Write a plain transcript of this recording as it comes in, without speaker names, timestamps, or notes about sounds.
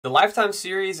The Lifetime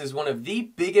series is one of the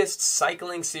biggest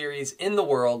cycling series in the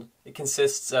world. It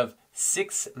consists of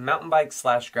 6 mountain bike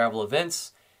 / gravel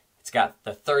events. It's got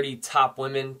the 30 top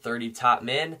women, 30 top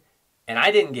men, and I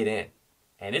didn't get in.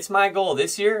 And it's my goal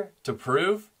this year to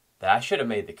prove that I should have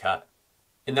made the cut.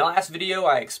 In the last video,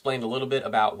 I explained a little bit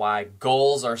about why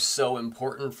goals are so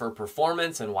important for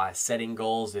performance and why setting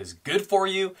goals is good for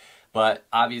you. But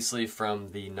obviously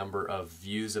from the number of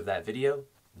views of that video,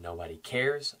 nobody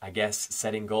cares. I guess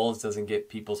setting goals doesn't get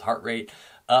people's heart rate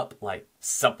up like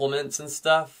supplements and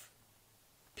stuff.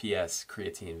 P.S.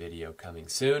 Creatine video coming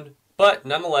soon. But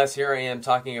nonetheless, here I am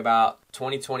talking about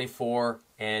 2024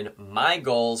 and my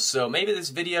goals. So maybe this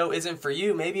video isn't for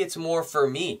you. Maybe it's more for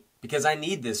me because I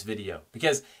need this video.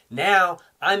 Because now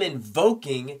I'm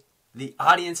invoking the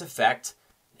audience effect.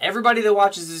 Everybody that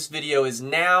watches this video is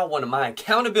now one of my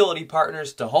accountability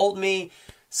partners to hold me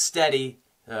steady,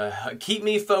 keep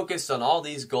me focused on all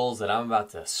these goals that I'm about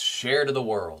to share to the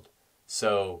world.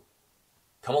 So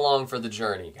come along for the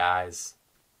journey, guys.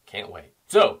 Can't wait.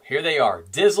 So here they are,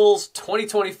 Dizzle's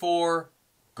 2024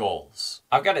 goals.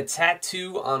 I've got a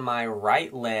tattoo on my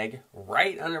right leg,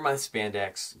 right under my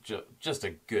spandex. Just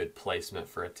a good placement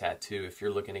for a tattoo. If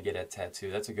you're looking to get a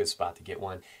tattoo, that's a good spot to get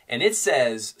one. And it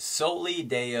says, Soli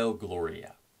Deo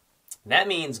Gloria. That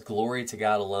means glory to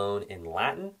God alone in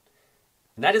Latin.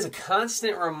 And that is a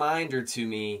constant reminder to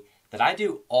me that I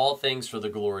do all things for the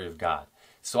glory of God.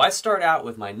 So I start out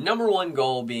with my #1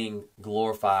 goal being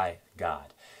glorify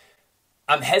God.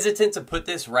 I'm hesitant to put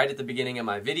this right at the beginning of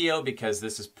my video because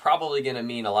this is probably going to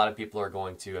mean a lot of people are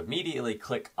going to immediately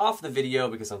click off the video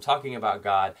because I'm talking about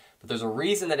God. But there's a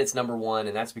reason that it's #1,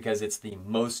 and that's because it's the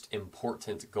most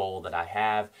important goal that I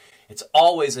have. It's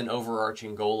always an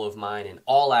overarching goal of mine in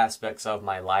all aspects of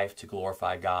my life to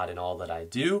glorify God in all that I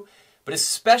do, but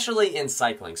especially in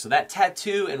cycling. So that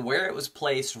tattoo and where it was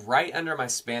placed right under my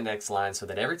spandex line so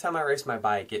that every time I race my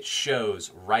bike, it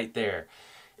shows right there,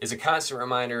 is a constant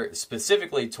reminder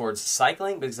specifically towards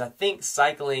cycling, because I think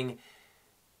cycling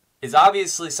is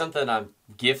obviously something I'm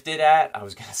gifted at. I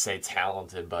was going to say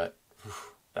talented, but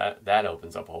that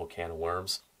opens up a whole can of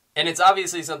worms. And it's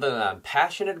obviously something that I'm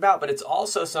passionate about, but it's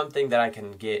also something that I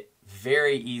can get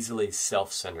very easily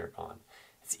self-centered on.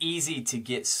 It's easy to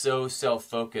get so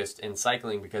self-focused in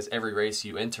cycling because every race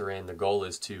you enter in, the goal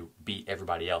is to beat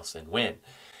everybody else and win.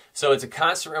 So it's a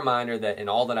constant reminder that in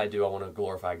all that I do, I want to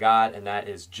glorify God, and that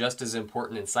is just as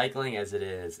important in cycling as it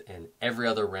is in every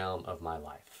other realm of my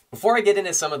life. Before I get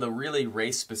into some of the really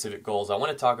race-specific goals, I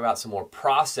want to talk about some more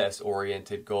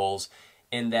process-oriented goals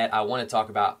in that I want to talk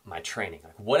about my training.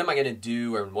 Like, what am I going to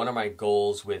do, and what are my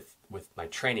goals with my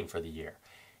training for the year?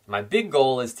 My big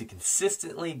goal is to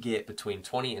consistently get between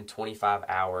 20 and 25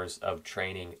 hours of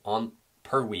training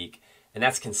per week, and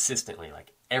that's consistently.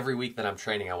 Like every week that I'm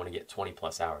training, I want to get 20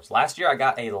 plus hours. Last year I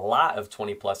got a lot of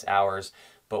 20 plus hours,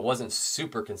 but wasn't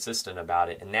super consistent about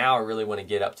it. And now I really want to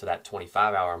get up to that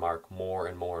 25-hour mark more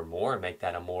and more and more and make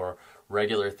that a more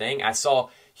regular thing. I saw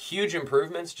huge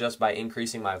improvements just by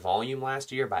increasing my volume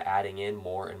last year by adding in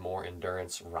more and more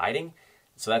endurance riding.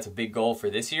 So that's a big goal for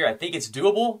this year. I think it's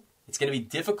doable. It's going to be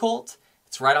difficult.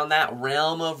 It's right on that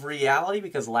realm of reality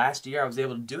because last year I was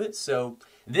able to do it. So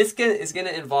this is going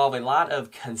to involve a lot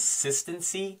of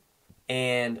consistency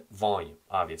and volume,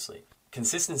 obviously.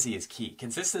 Consistency is key.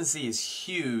 Consistency is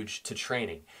huge to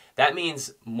training. That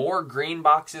means more green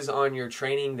boxes on your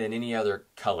training than any other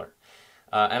color.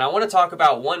 And I want to talk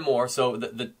about one more. So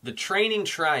the training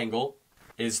triangle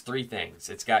is 3 things.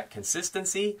 It's got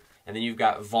consistency, and then you've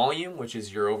got volume, which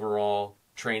is your overall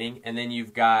training, and then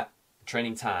you've got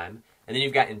training time, and then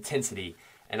you've got intensity.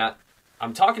 And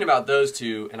I'm talking about those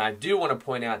 2, and I do want to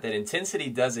point out that intensity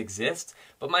does exist,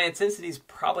 but my intensity is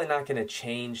probably not going to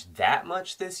change that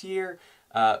much this year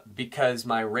because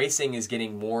my racing is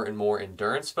getting more and more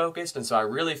endurance focused, and so I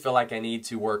really feel like I need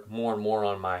to work more and more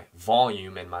on my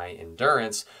volume and my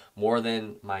endurance more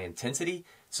than my intensity.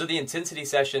 So the intensity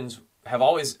sessions have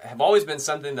always been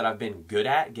something that I've been good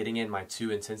at, getting in my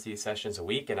 2 intensity sessions a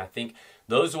week, and I think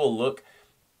those will look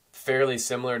fairly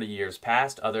similar to years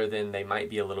past, other than they might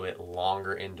be a little bit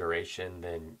longer in duration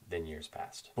than years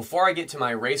past. Before I get to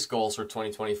my race goals for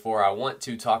 2024, I want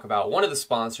to talk about one of the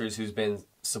sponsors who's been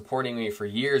supporting me for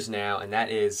years now, and that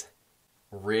is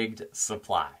Rigged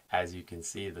Supply. As you can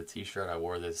see, the t-shirt, I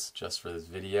wore this just for this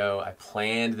video. I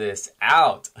planned this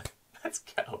out. Let's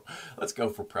go. Let's go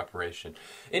for preparation.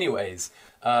 Anyways,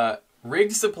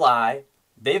 Rigged Supply,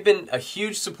 they've been a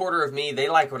huge supporter of me. They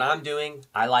like what I'm doing.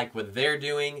 I like what they're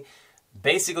doing.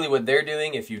 Basically what they're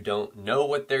doing, if you don't know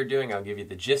what they're doing, I'll give you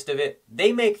the gist of it.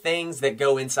 They make things that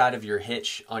go inside of your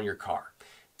hitch on your car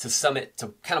to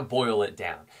kind of boil it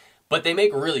down. but they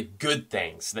make really good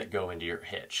things that go into your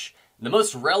hitch. The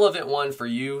most relevant one for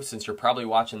you, since you're probably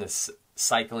watching this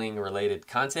cycling related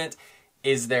content,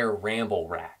 is their Ramble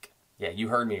Rack. Yeah, you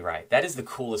heard me right. That is the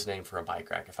coolest name for a bike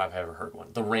rack if I've ever heard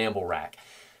one. The Ramble Rack.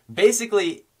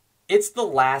 Basically, it's the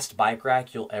last bike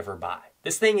rack you'll ever buy.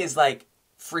 This thing is like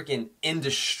freaking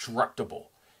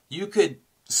indestructible. You could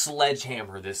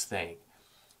sledgehammer this thing.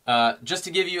 Just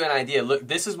to give you an idea, look,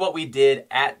 this is what we did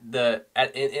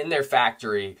in their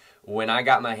factory when I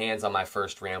got my hands on my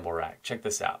first Ramble Rack. Check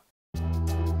this out.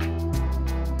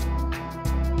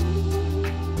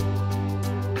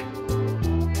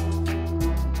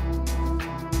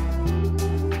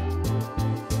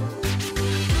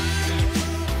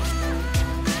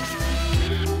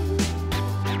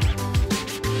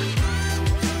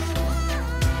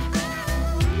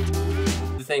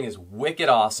 Thing is wicked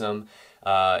awesome.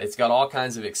 It's got all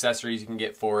kinds of accessories you can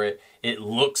get for it. It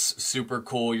looks super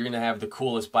cool. You're gonna have the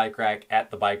coolest bike rack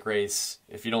at the bike race.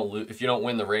 If you don't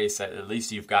win the race, at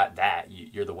least you've got that.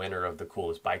 You're the winner of the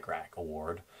coolest bike rack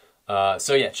award.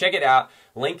 So yeah, check it out.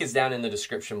 Link is down in the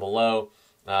description below.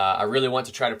 I really want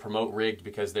to try to promote Rigged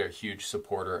because they're a huge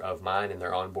supporter of mine and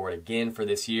they're on board again for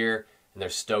this year. And they're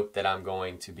stoked that I'm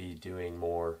going to be doing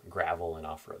more gravel and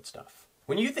off-road stuff.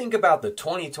 When you think about the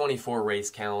 2024 race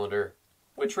calendar,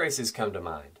 which races come to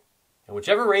mind? And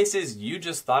whichever races you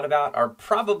just thought about are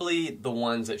probably the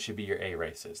ones that should be your A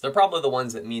races. They're probably the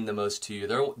ones that mean the most to you.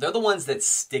 They're the ones that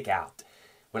stick out.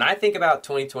 When I think about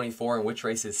 2024 and which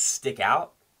races stick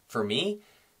out, for me,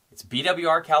 it's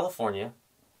BWR California,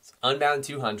 it's Unbound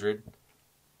 200,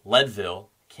 Leadville,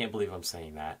 can't believe I'm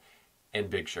saying that, and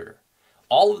Big Sugar.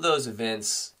 All of those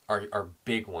events are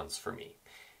big ones for me.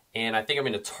 And I think I'm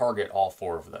going to target all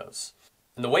 4 of those.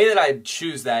 And the way that I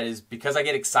choose that is because I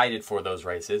get excited for those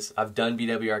races. I've done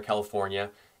BWR California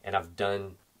and I've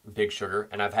done Big Sugar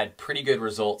and I've had pretty good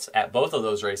results at both of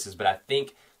those races, but I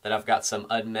think that I've got some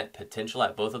unmet potential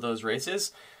at both of those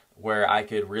races where I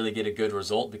could really get a good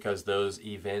result because those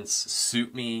events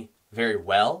suit me very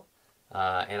well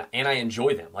and I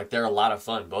enjoy them. Like they're a lot of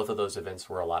fun. Both of those events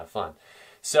were a lot of fun.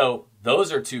 So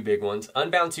those are 2 big ones.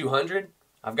 Unbound 200,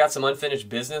 I've got some unfinished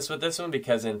business with this one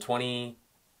because in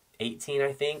 2018,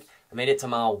 I think, I made it to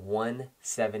mile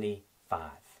 175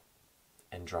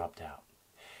 and dropped out.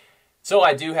 So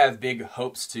I do have big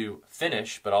hopes to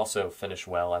finish, but also finish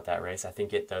well at that race. I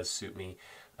think it does suit me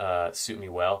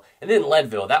well. And then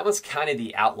Leadville, that was kind of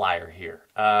the outlier here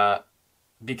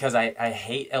because I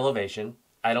hate elevation.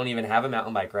 I don't even have a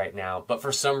mountain bike right now, but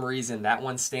for some reason that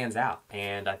one stands out.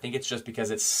 And I think it's just because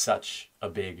it's such a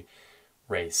big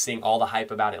race. Seeing all the hype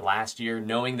about it last year,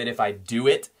 knowing that if I do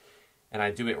it and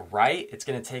I do it right, it's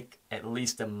going to take at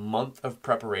least a month of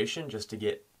preparation just to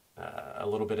get a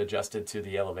little bit adjusted to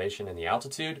the elevation and the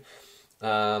altitude.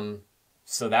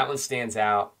 So that one stands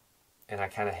out and I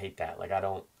kind of hate that. Like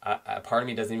part of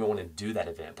me doesn't even want to do that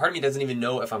event. Part of me doesn't even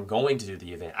know if I'm going to do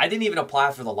the event. I didn't even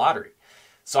apply for the lottery.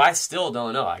 So I still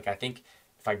don't know. Like I think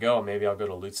if I go, maybe I'll go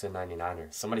to Lutsen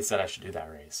 99er. Somebody said I should do that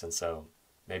race. And so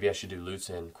maybe I should do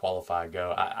Lutsen, qualify,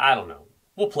 go. I don't know.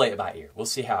 We'll play it by ear. We'll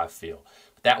see how I feel.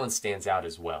 But that one stands out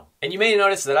as well. And you may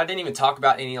notice that I didn't even talk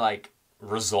about any like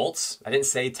results. I didn't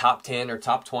say top 10 or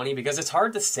top 20 because it's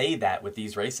hard to say that with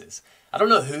these races. I don't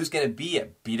know who's going to be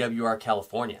at BWR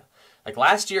California. Like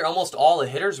last year, almost all the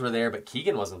hitters were there, but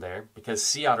Keegan wasn't there because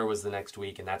Sea Otter was the next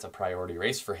week and that's a priority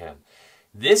race for him.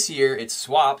 This year, it's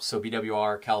swapped, so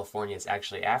BWR California is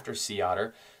actually after Sea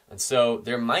Otter. And so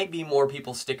there might be more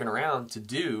people sticking around to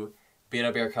do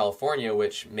BWR California,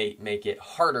 which may make it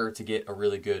harder to get a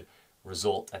really good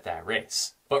result at that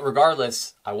race. But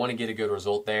regardless, I want to get a good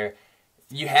result there.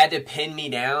 If you had to pin me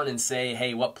down and say,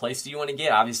 hey, what place do you want to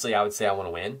get? Obviously, I would say I want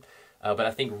to win. But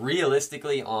I think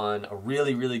realistically, on a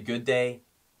really, really good day,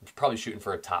 I'm probably shooting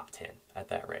for a top 10 at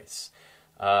that race.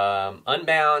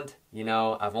 Unbound, you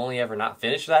know, I've only ever not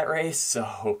finished that race,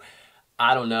 so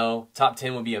I don't know. Top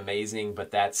 10 would be amazing, but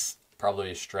that's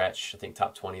probably a stretch. I think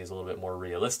top 20 is a little bit more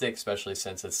realistic, especially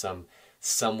since it's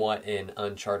somewhat in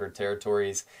uncharted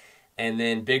territories. And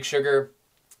then Big Sugar,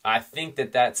 I think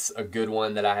that that's a good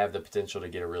one that I have the potential to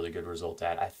get a really good result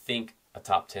at. I think a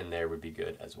top 10 there would be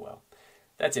good as well.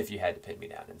 That's if you had to pin me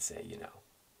down and say, you know,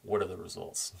 what are the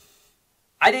results?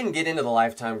 I didn't get into the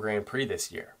Lifetime Grand Prix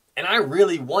this year. And I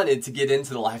really wanted to get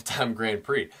into the Lifetime Grand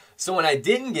Prix. So when I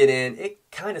didn't get in, it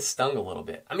kind of stung a little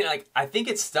bit. I mean, like, I think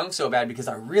it stung so bad because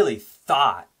I really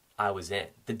thought I was in.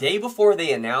 The day before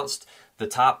they announced the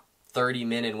top 30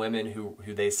 men and women who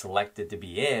they selected to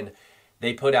be in,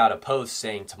 they put out a post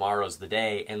saying tomorrow's the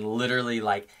day, and literally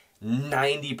like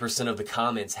 90% of the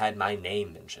comments had my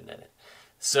name mentioned in it.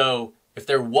 So if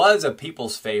there was a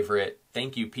people's favorite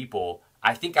thank you people,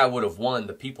 I think I would have won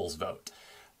the people's vote,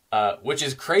 which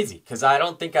is crazy because I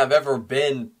don't think I've ever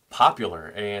been popular,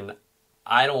 and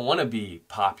I don't want to be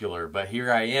popular, but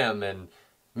here I am, and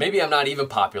maybe I'm not even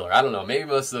popular. I don't know. Maybe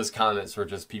most of those comments were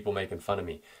just people making fun of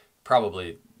me.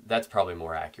 That's probably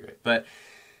more accurate. But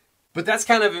that's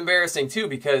kind of embarrassing too,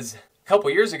 because a couple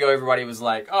years ago, everybody was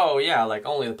like, oh yeah, like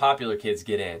only the popular kids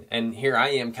get in. And here I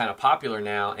am kind of popular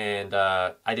now, and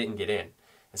I didn't get in.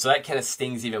 And so that kind of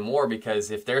stings even more, because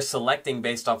if they're selecting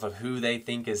based off of who they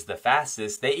think is the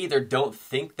fastest, they either don't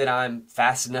think that I'm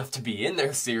fast enough to be in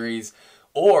their series,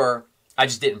 or I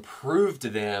just didn't prove to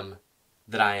them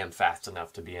that I am fast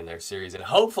enough to be in their series. And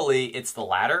hopefully it's the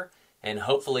latter. And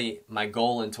hopefully my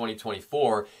goal in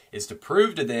 2024 is to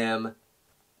prove to them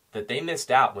that they missed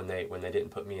out when they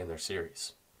didn't put me in their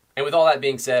series. And with all that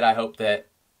being said, I hope that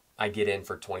I get in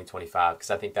for 2025, because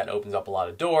I think that opens up a lot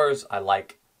of doors. I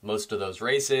like most of those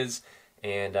races,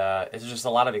 and it's just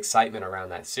a lot of excitement around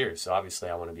that series. So obviously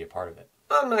I want to be a part of it.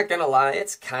 I'm not gonna lie,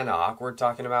 it's kind of awkward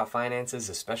talking about finances,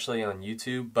 especially on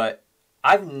YouTube, but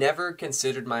I've never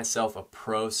considered myself a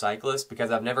pro cyclist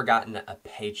because I've never gotten a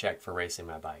paycheck for racing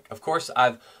my bike. Of course,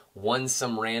 I've won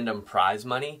some random prize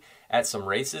money at some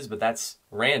races, but that's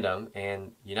random,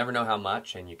 and you never know how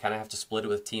much, and you kind of have to split it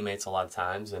with teammates a lot of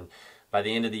times, and by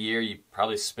the end of the year, you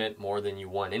probably spent more than you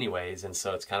won anyways, and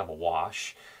so it's kind of a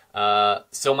wash.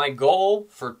 So my goal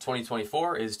for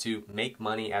 2024 is to make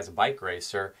money as a bike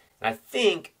racer, and I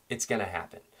think it's going to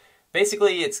happen.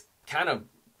 Basically, it's kind of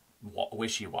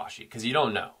wishy-washy, because you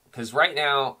don't know. Because right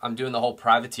now, I'm doing the whole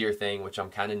privateer thing, which I'm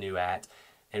kind of new at,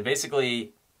 and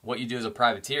basically, what you do as a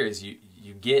privateer is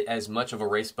you get as much of a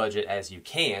race budget as you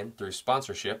can through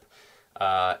sponsorship,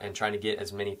 and trying to get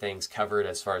as many things covered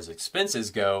as far as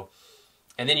expenses go,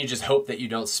 and then you just hope that you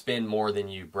don't spend more than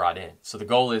you brought in. So the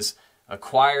goal is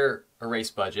acquire a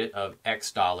race budget of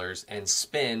X dollars and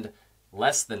spend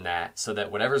less than that, so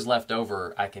that whatever's left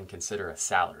over I can consider a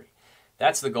salary.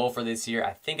 That's the goal for this year.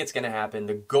 I think it's going to happen.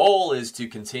 The goal is to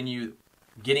continue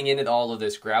getting into all of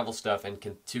this gravel stuff,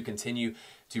 and to continue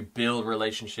to build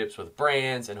relationships with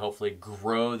brands, and hopefully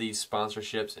grow these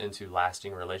sponsorships into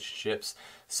lasting relationships,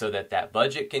 so that that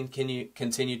budget can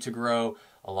continue to grow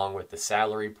along with the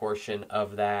salary portion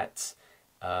of that.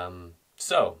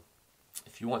 So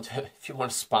if you want to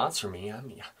sponsor me,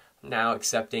 I'm now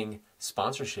accepting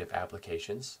sponsorship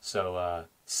applications. So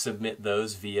submit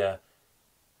those via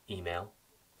email.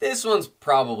 This one's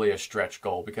probably a stretch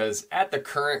goal, because at the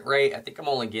current rate, I think I'm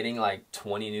only getting like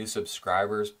 20 new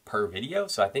subscribers per video.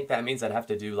 So I think that means I'd have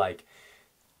to do like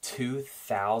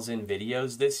 2,000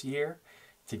 videos this year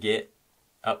to get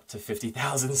up to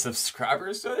 50,000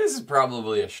 subscribers. So this is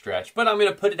probably a stretch, but I'm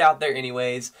going to put it out there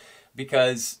anyways,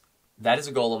 because that is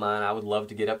a goal of mine. I would love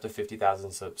to get up to 50,000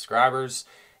 subscribers.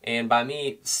 And by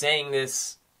me saying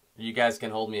this, you guys can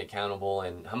hold me accountable,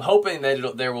 and I'm hoping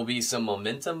that there will be some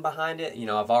momentum behind it. You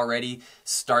know, I've already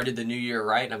started the new year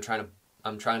right, and I'm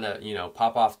trying to, you know,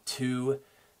 pop off 2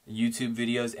 YouTube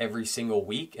videos every single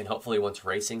week, and hopefully once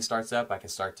racing starts up, I can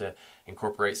start to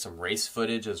incorporate some race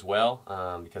footage as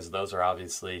well, because those are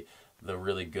obviously the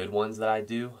really good ones that I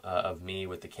do, of me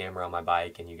with the camera on my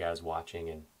bike and you guys watching,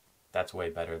 and that's way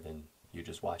better than you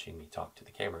just watching me talk to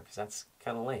the camera, because that's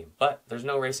kind of lame. But there's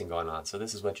no racing going on, so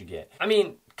this is what you get. I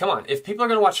mean, come on, if people are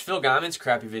going to watch Phil Guyman's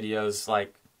crappy videos,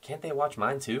 like, can't they watch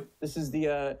mine too? This is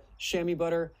the chamois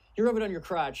butter. You rub it on your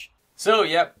crotch. So,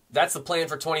 yep, that's the plan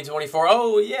for 2024.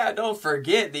 Oh, yeah, don't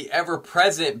forget the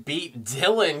ever-present beat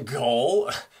Dylan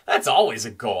goal. That's always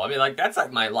a goal. I mean, like, that's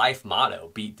like my life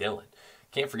motto, beat Dylan.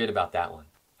 Can't forget about that one.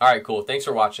 All right, cool. Thanks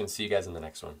for watching. See you guys in the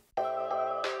next one.